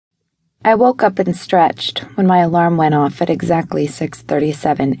I woke up and stretched when my alarm went off at exactly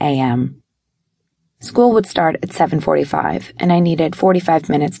 6:37 a.m. School would start at 7:45, and I needed 45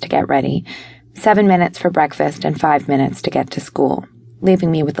 minutes to get ready, 7 minutes for breakfast, and 5 minutes to get to school, leaving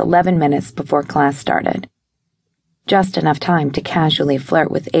me with 11 minutes before class started. Just enough time to casually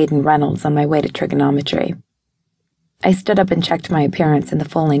flirt with Aidan Reynolds on my way to trigonometry. I stood up and checked my appearance in the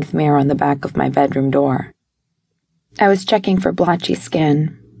full-length mirror on the back of my bedroom door. I was checking for blotchy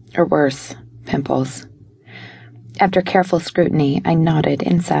skin, or worse, pimples. After careful scrutiny, I nodded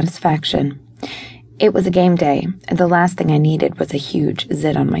in satisfaction. It was a game day, and the last thing I needed was a huge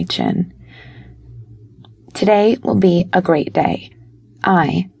zit on my chin. Today will be a great day.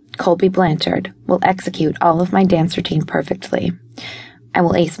 I, Colby Blanchard, will execute all of my dance routine perfectly. I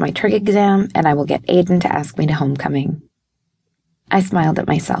will ace my trig exam, and I will get Aidan to ask me to homecoming. I smiled at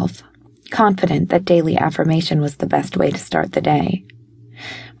myself, confident that daily affirmation was the best way to start the day.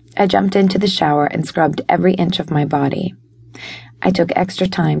 I jumped into the shower and scrubbed every inch of my body. I took extra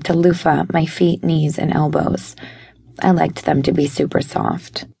time to loofah my feet, knees, and elbows. I liked them to be super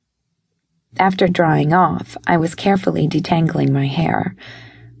soft. After drying off, I was carefully detangling my hair.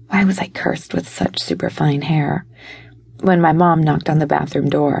 Why was I cursed with such superfine hair? When my mom knocked on the bathroom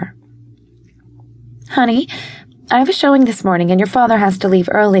door. "Honey, I have a showing this morning and your father has to leave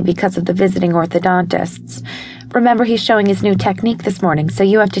early because of the visiting orthodontists. Remember, he's showing his new technique this morning, so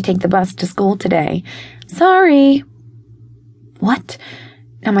you have to take the bus to school today. Sorry." What?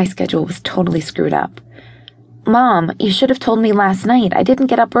 Now my schedule was totally screwed up. "Mom, you should have told me last night. I didn't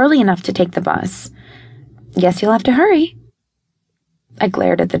get up early enough to take the bus." "Guess you'll have to hurry." I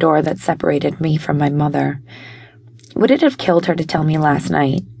glared at the door that separated me from my mother. Would it have killed her to tell me last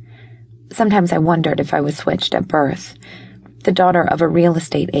night? Sometimes I wondered if I was switched at birth. The daughter of a real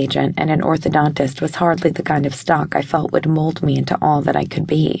estate agent and an orthodontist was hardly the kind of stock I felt would mold me into all that I could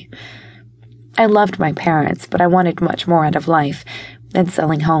be. I loved my parents, but I wanted much more out of life than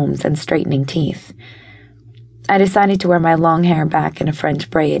selling homes and straightening teeth. I decided to wear my long hair back in a French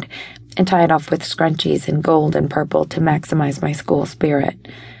braid and tie it off with scrunchies in gold and purple to maximize my school spirit.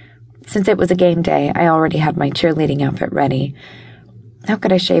 Since it was a game day, I already had my cheerleading outfit ready. How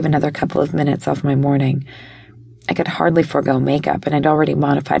could I shave another couple of minutes off my morning? I could hardly forego makeup, and I'd already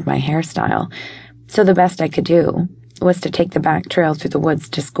modified my hairstyle, so the best I could do was to take the back trail through the woods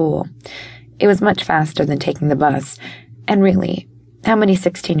to school. It was much faster than taking the bus, and really, how many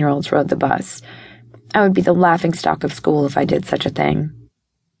 16-year-olds rode the bus? I would be the laughingstock of school if I did such a thing.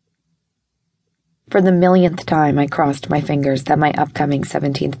 For the millionth time, I crossed my fingers that my upcoming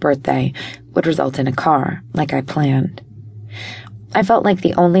 17th birthday would result in a car, like I planned. I felt like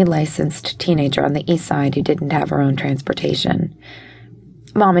the only licensed teenager on the east side who didn't have her own transportation.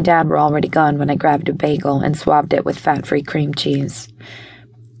 Mom and Dad were already gone when I grabbed a bagel and swabbed it with fat-free cream cheese.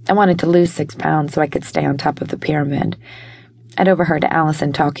 I wanted to lose 6 pounds so I could stay on top of the pyramid. I'd overheard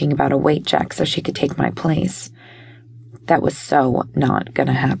Allison talking about a weight check so she could take my place. That was so not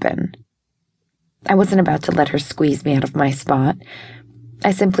gonna happen. I wasn't about to let her squeeze me out of my spot.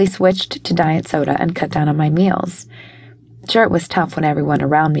 I simply switched to diet soda and cut down on my meals. Sure, it was tough when everyone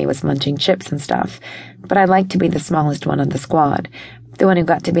around me was munching chips and stuff, but I liked to be the smallest one on the squad, the one who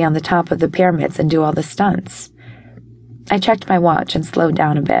got to be on the top of the pyramids and do all the stunts. I checked my watch and slowed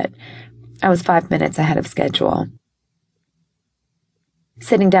down a bit. I was 5 minutes ahead of schedule.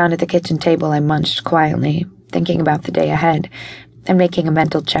 Sitting down at the kitchen table, I munched quietly, thinking about the day ahead, and making a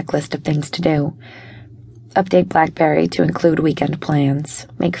mental checklist of things to do. Update BlackBerry to include weekend plans,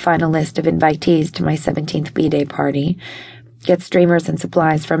 make final list of invitees to my 17th B-Day party, get streamers and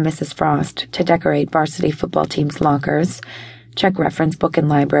supplies from Mrs. Frost to decorate varsity football team's lockers, check reference book and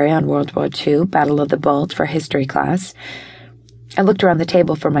library on World War II, Battle of the Bulge for history class. I looked around the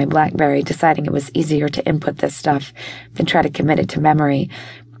table for my BlackBerry, deciding it was easier to input this stuff than try to commit it to memory,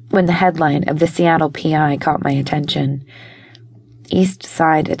 when the headline of the Seattle PI caught my attention. East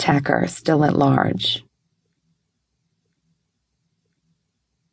Side attacker still at large.